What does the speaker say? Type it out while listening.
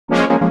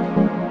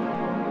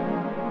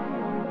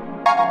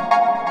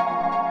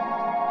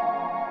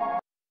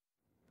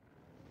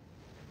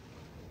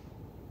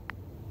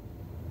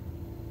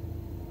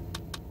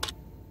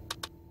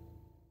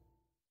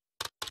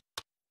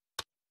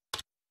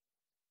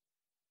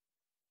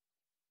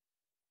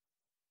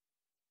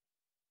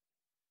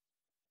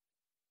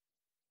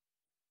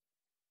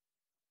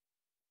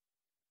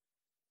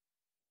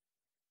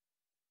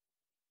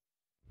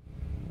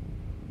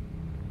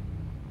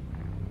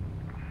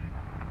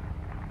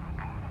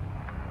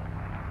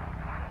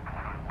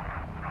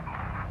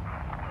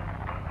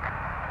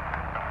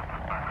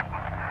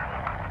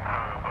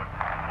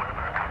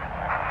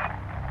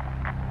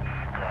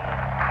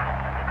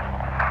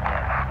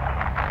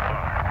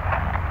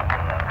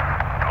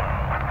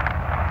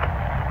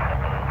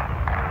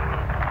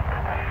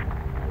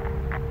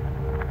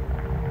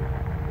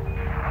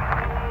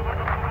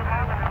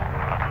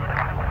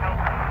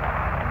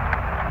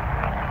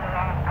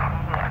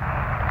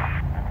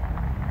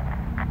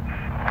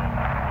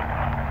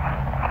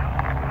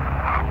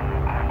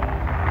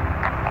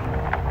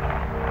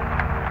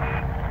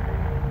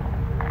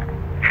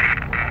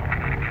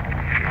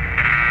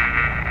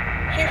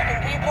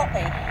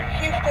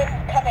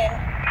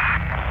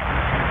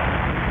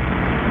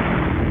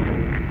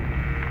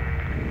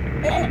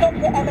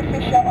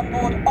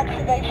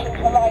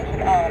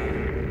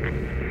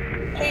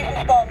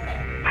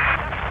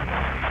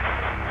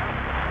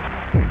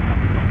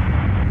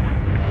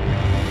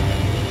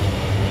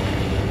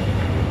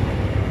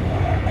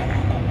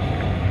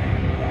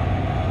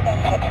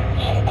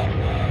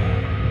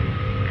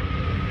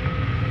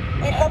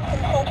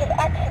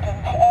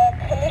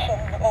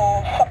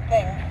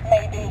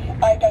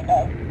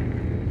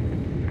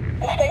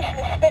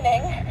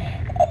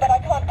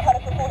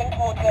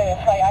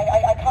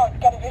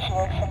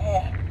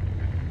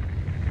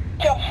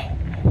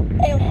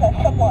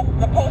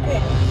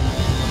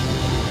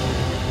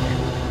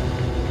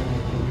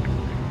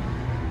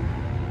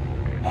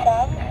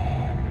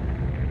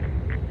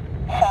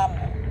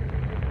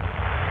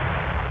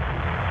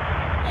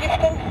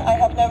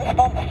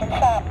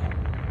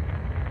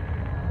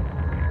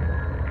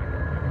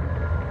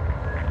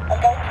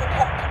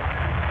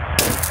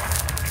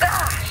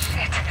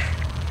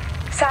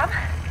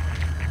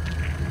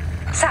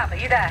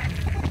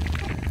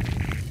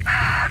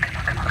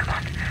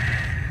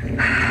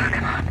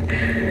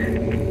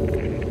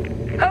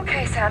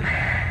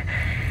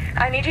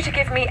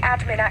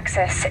Admin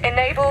access.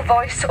 Enable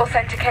voice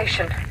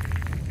authentication.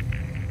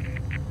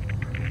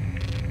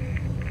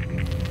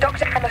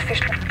 Dr. M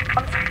official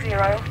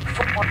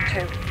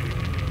 10412.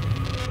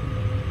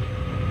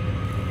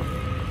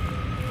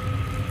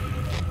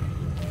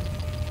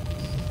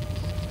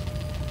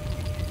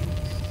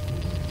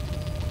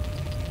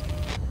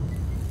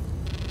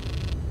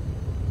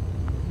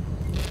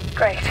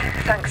 Great.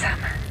 Thanks, Sam.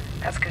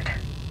 That's good.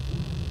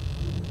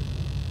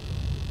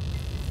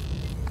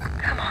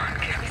 Come on,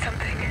 give me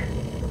something.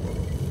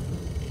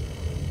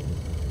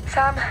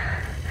 Sam,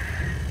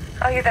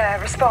 are you there?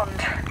 Respond.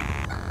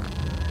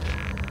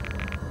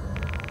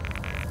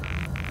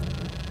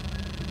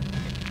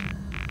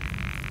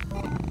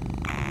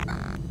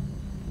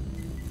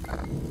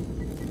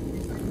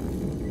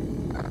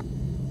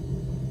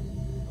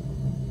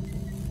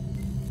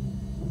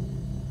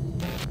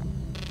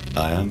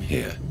 I am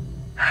here.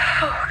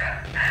 Oh,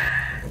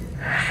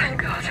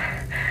 thank God.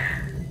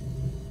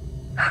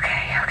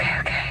 Okay.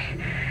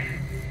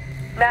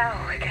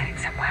 Now we're getting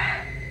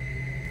somewhere.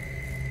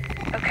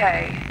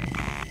 Okay.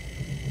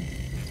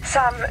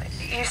 Sam,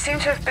 you seem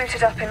to have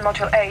booted up in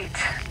Module 8.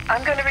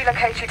 I'm going to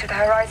relocate you to the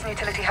Horizon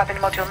Utility Hub in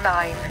Module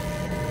 9.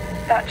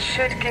 That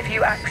should give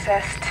you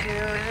access to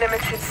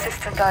limited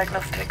system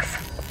diagnostics.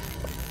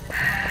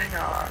 Hang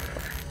on.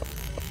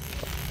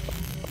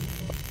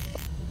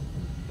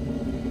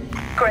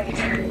 Great.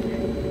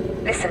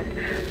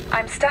 Listen,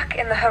 I'm stuck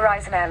in the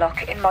Horizon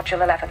airlock in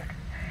Module 11.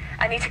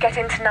 I need to get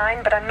into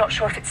 9, but I'm not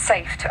sure if it's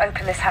safe to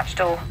open this hatch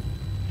door.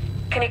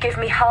 Can you give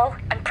me hull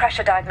and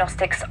pressure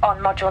diagnostics on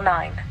Module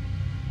 9?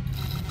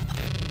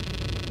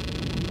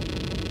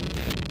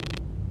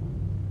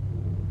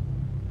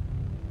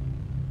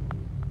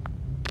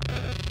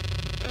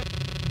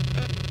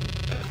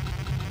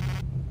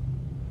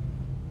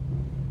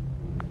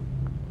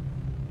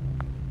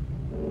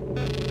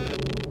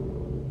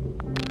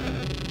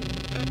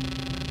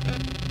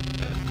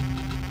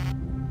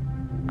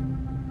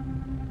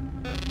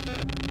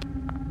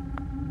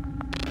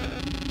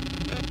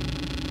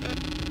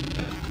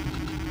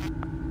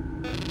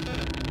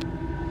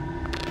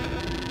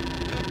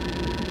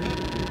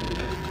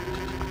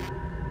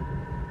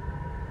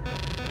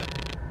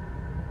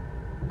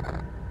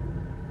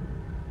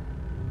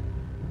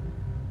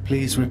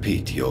 Please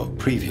repeat your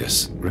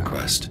previous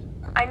request.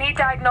 I need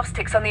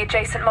diagnostics on the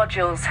adjacent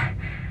modules.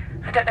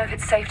 I don't know if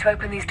it's safe to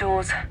open these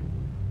doors.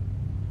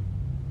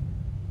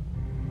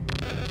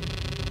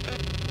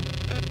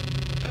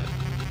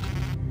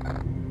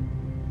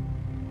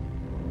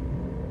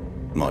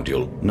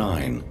 Module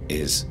 9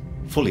 is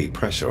fully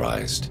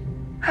pressurized.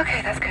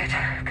 Okay, that's good.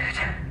 Good.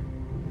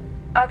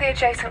 Are the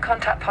adjacent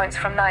contact points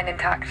from 9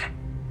 intact?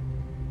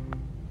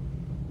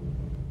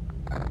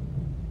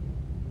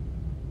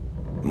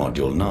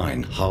 Module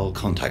 9 hull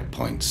contact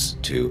points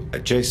to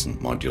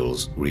adjacent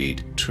modules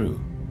read true.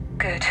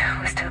 Good,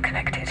 we're still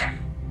connected.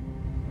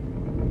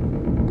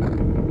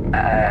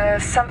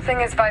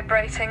 Something is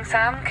vibrating,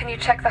 Sam. Can you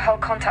check the hull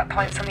contact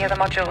points on the other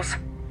modules?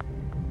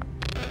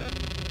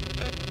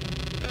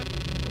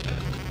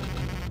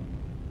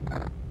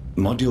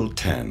 Module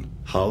 10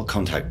 hull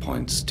contact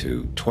points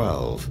to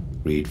 12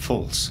 read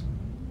false,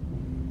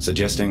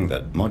 suggesting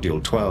that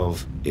Module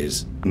 12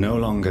 is no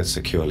longer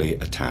securely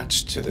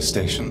attached to the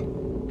station.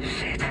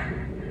 Shit.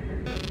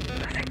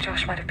 I think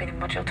Josh might have been in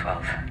Module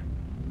 12.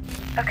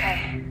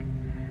 Okay.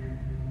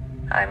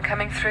 I'm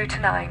coming through to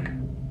 9.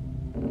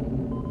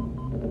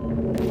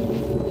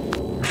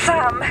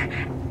 Sam!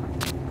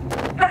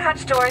 The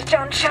hatch door is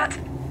jammed shut.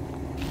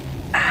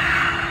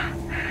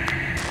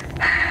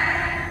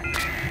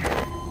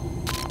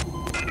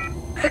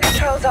 The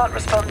controls aren't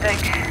responding.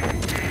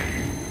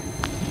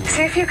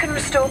 See if you can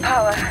restore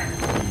power.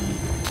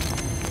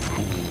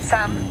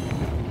 Sam?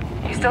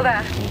 You still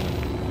there?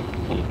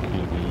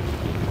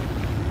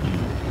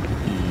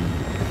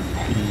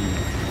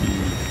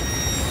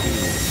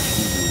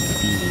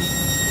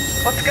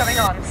 What's going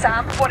on,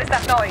 Sam? What is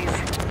that noise?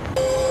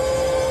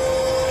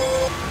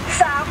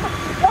 Sam,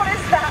 what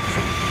is that?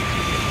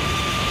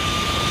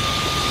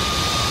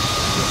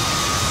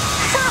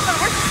 Sam,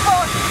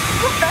 respond!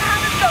 What the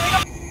hell is going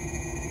on?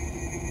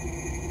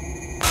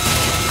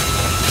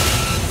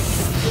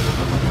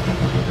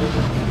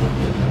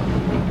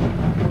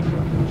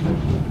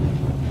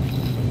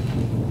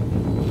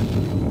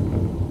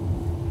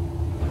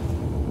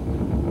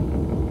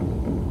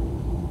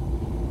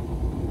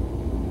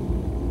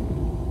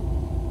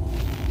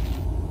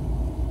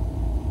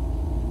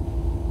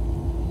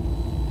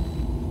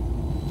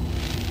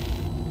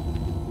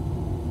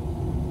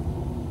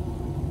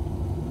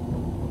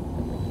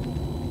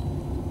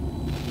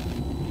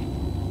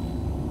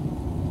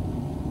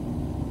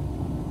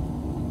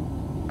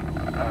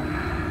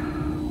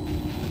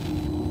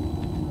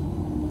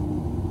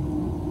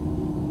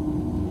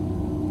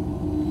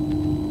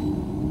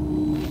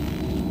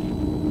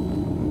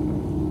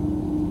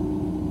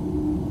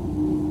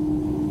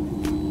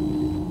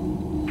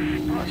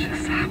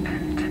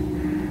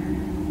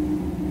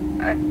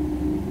 I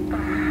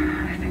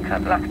think I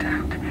blacked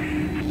out.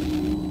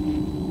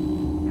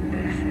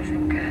 This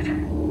isn't good.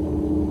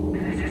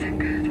 This isn't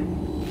good.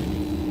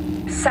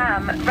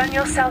 Sam, run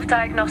your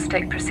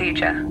self-diagnostic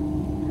procedure.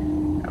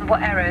 And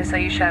what errors are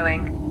you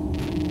showing?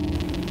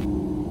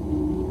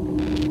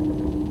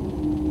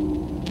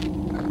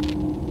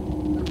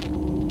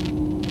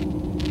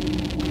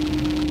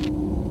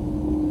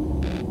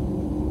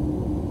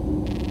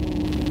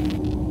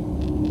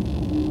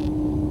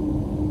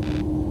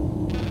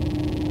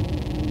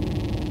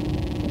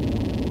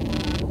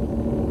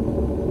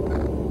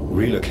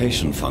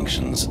 Relocation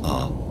functions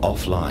are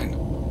offline.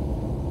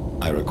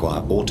 I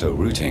require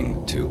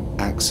auto-routing to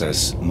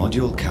access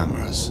module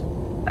cameras.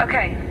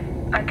 Okay,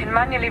 I can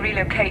manually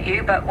relocate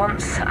you, but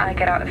once I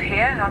get out of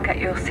here, I'll get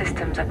your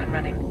systems up and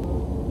running.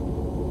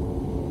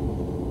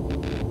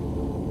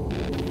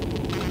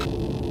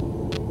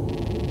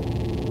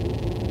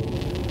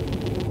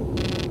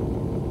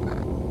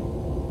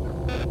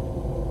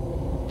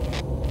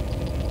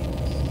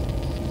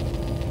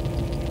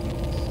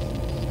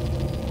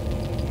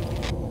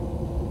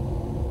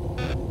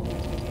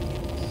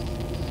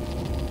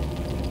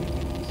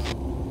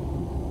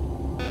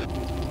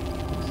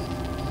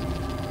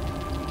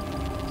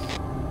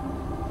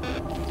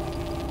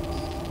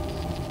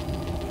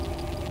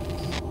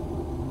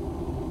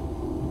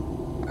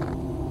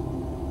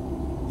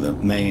 The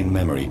main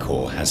memory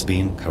core has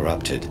been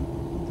corrupted.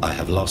 I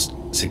have lost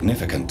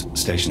significant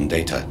station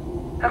data.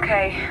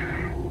 Okay.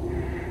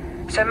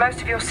 So most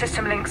of your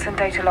system links and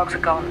data logs are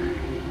gone.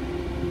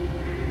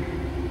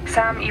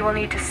 Sam, you will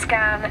need to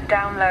scan,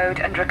 download,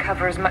 and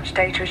recover as much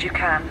data as you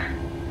can.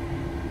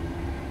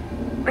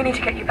 We need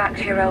to get you back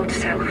to your old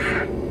self.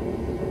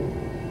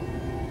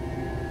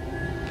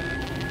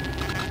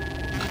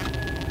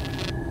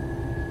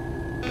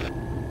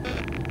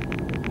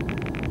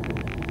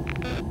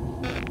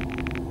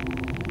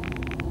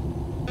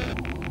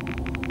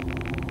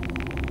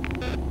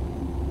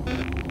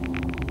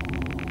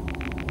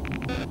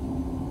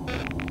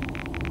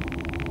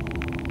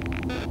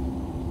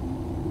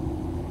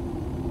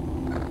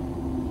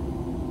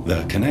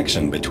 The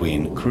connection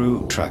between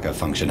crew tracker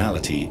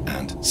functionality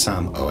and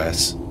S.A.M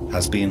OS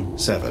has been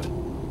severed.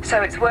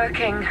 So it's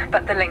working,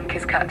 but the link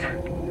is cut.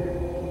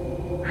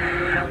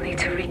 I'll need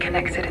to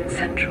reconnect it in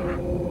Central.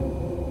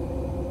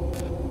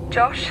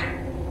 Josh?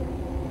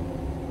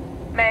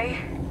 May?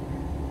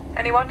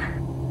 Anyone?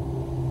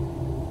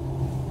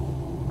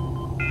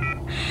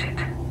 Shit.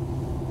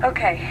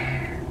 Okay.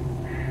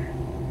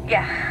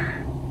 Yeah.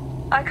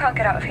 I can't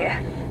get out of here.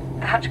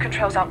 The hatch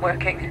controls aren't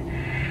working.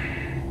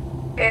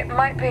 It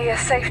might be a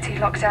safety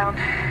lockdown.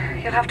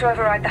 You'll have to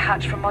override the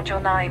hatch from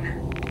Module 9.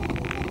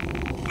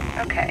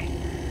 Okay.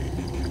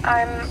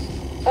 I'm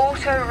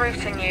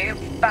auto-routing you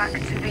back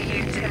to the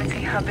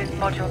utility hub in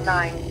Module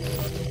 9.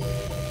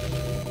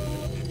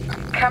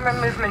 Camera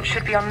movement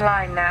should be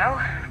online now.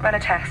 Run a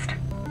test.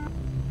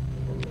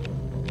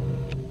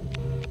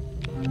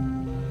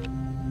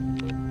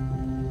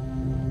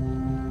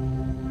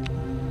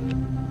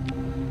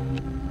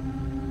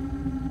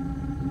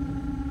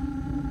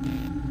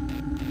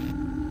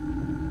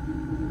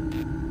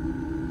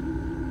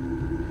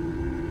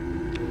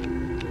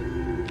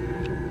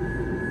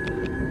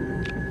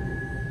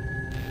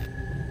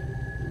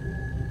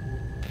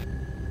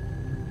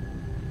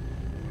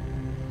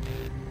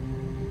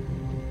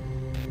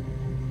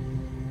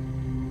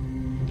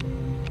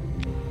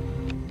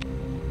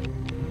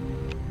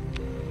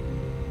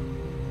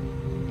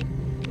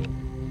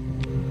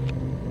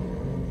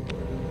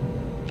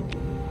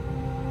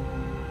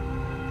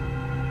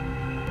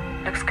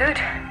 Looks good.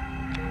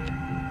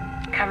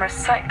 Camera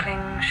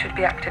cycling should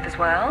be active as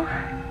well.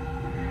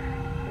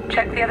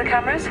 Check the other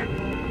cameras.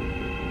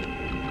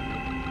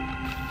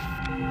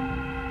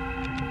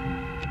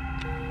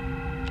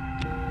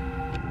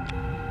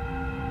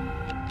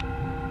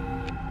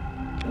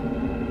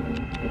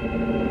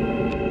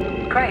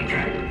 Great.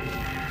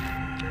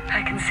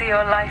 I can see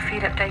your live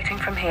feed updating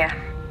from here.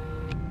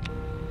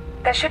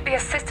 There should be a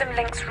System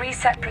Links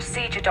reset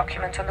procedure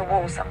document on the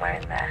wall somewhere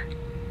in there.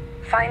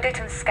 Find it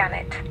and scan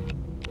it.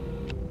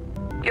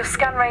 Your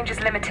scan range is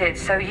limited,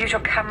 so use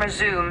your camera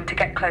zoom to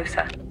get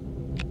closer.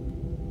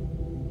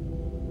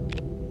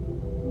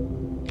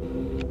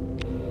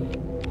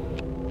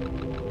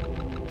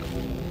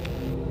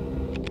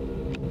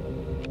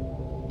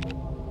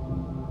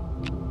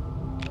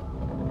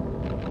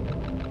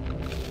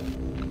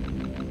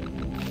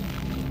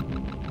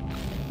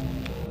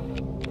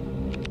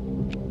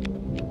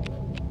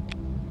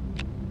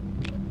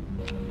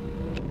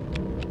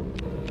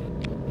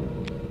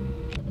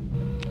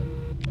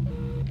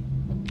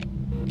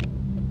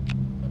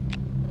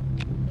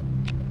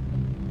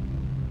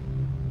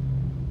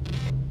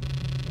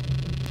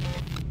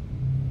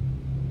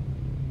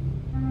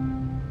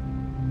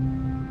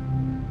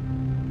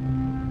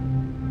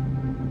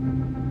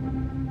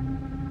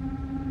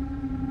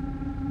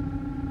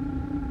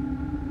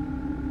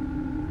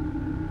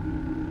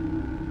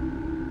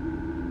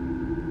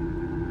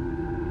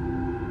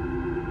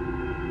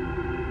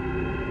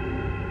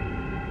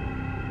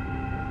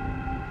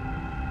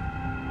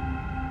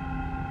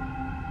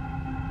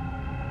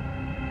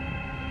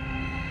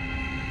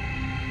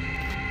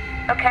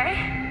 Okay.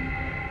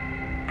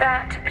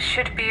 That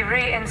should be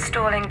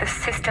reinstalling the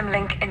System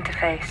Link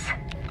interface.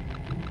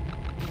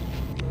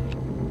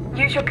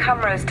 Use your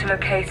cameras to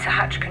locate the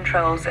hatch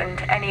controls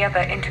and any other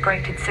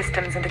integrated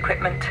systems and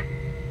equipment.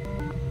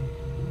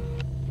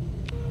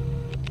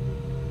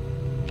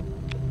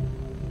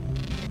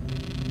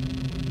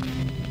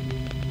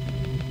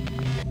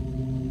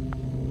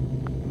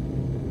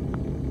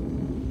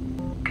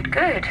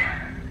 Good.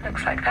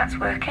 Looks like that's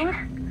working.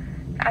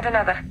 Add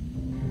another.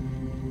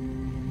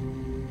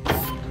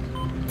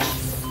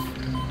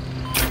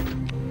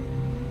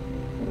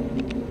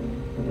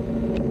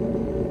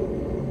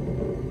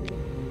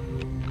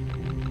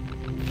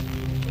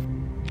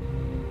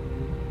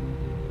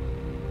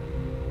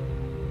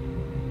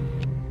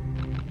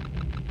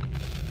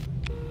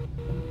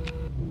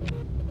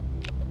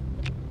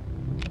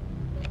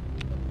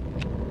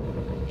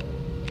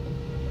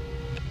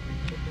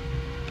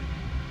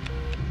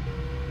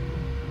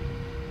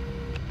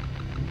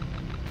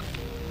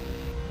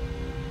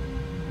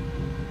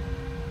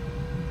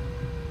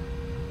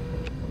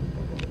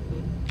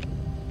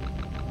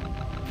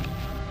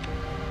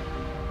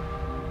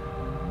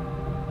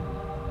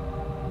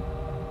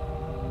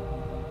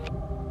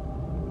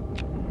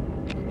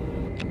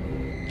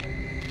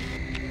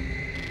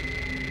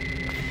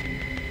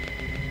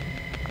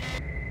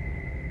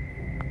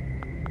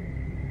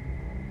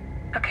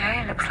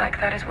 Okay, looks like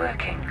that is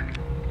working.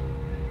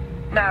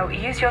 Now,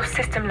 use your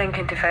System Link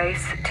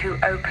interface to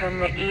open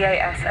the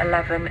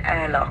EAS-11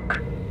 airlock.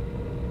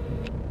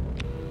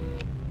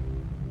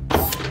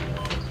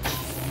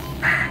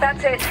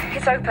 That's it.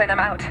 It's open. I'm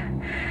out.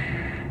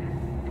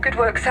 Good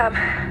work, Sam.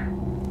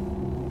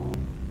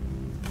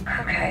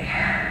 Okay.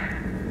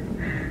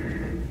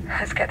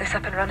 Let's get this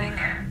up and running.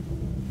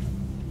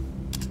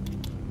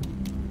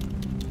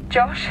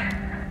 Josh?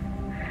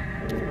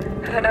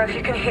 I don't know if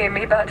you can hear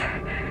me, but...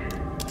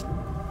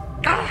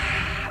 I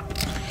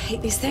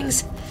hate these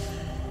things.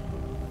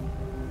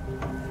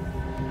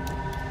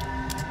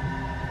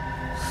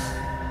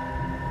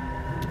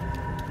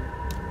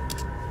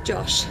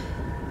 Josh,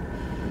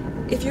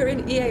 if you're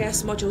in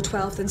EAS Module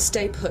 12, then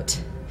stay put.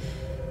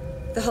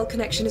 The hull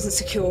connection isn't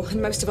secure,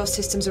 and most of our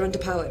systems are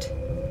underpowered.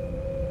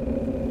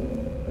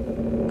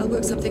 I'll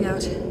work something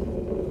out.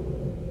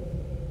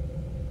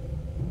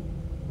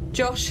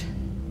 Josh?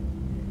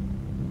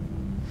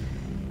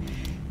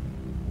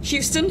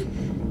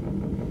 Houston?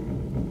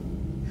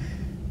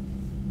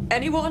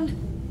 Anyone?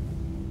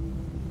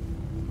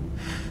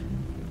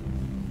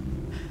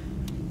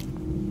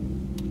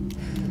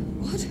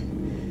 What?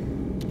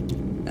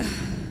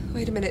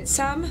 Wait a minute,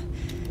 Sam?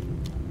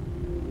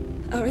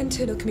 Our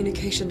internal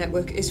communication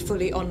network is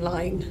fully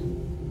online.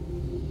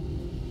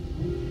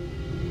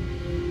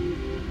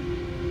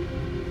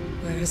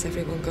 has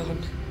everyone gone?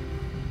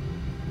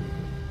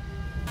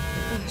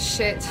 Oh,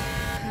 shit.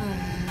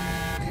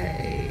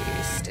 Okay,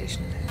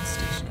 station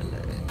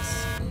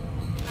alerts.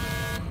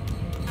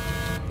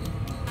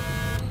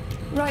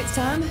 Right,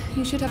 Sam,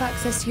 you should have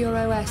access to your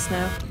OS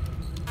now.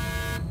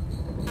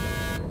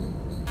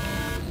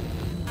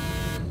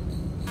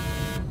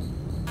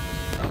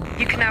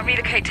 You can now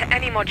relocate to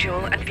any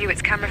module and view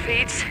its camera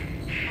feeds.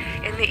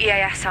 In the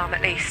EAS arm,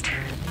 at least.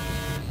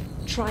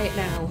 Try it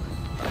now.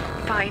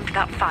 Find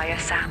that fire,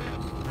 Sam.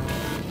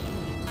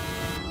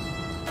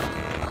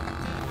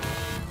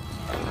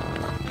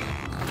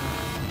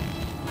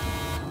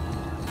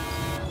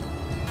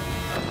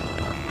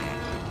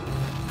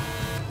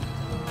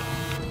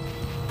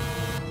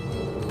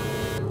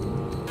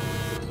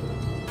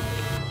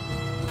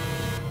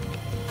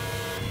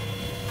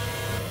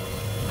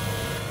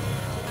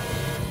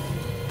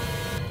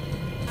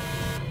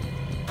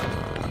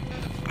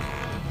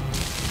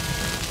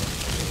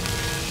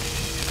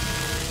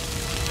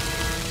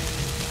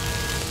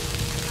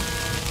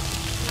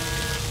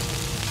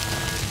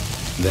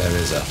 There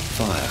is a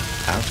fire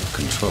out of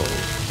control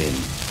in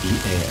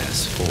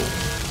EAS 4.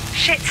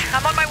 Shit,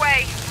 I'm on my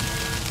way.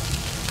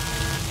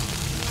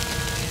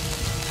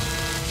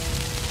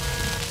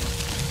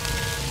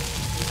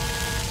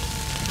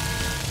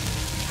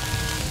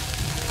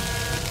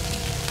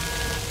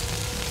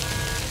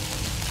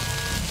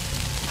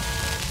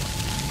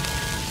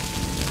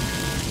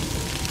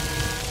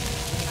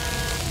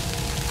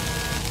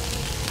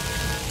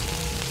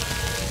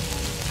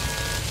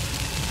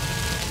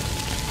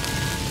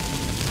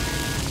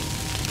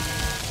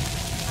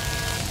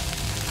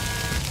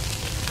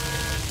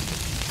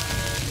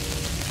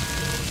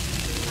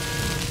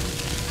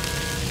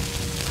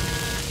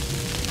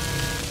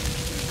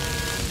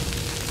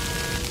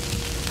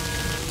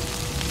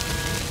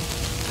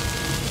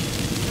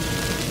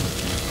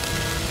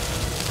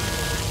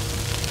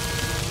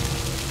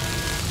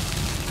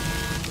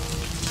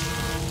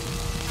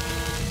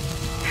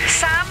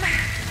 Sam,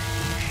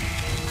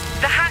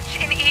 the hatch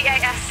in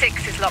EAS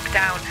 6 is locked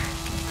down.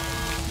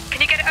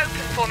 Can you get it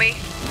open for me?